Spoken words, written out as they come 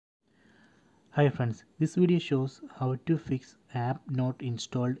Hi friends, this video shows how to fix app not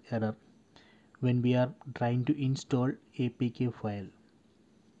installed error when we are trying to install APK file.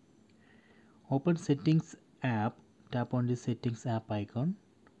 Open settings app, tap on the settings app icon,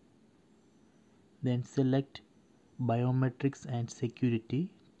 then select biometrics and security,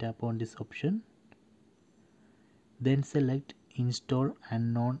 tap on this option, then select install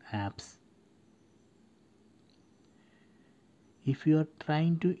unknown apps. If you are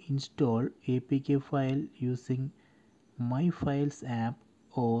trying to install APK file using My Files app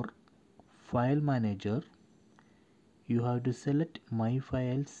or File Manager, you have to select My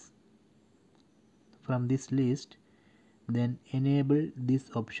Files from this list, then enable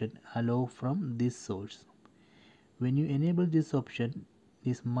this option allow from this source. When you enable this option,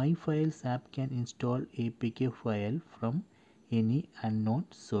 this My Files app can install APK file from any unknown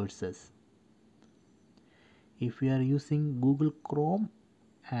sources. If you are using Google Chrome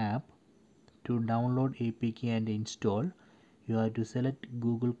app to download APK and install, you have to select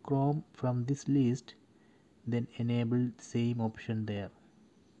Google Chrome from this list, then enable same option there.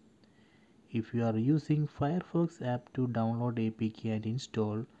 If you are using Firefox app to download APK and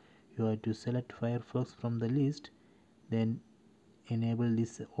install, you have to select Firefox from the list, then enable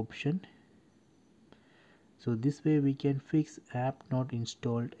this option. So this way we can fix app not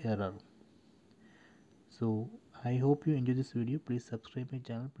installed error. So I hope you enjoy this video. Please subscribe my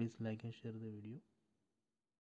channel. Please like and share the video.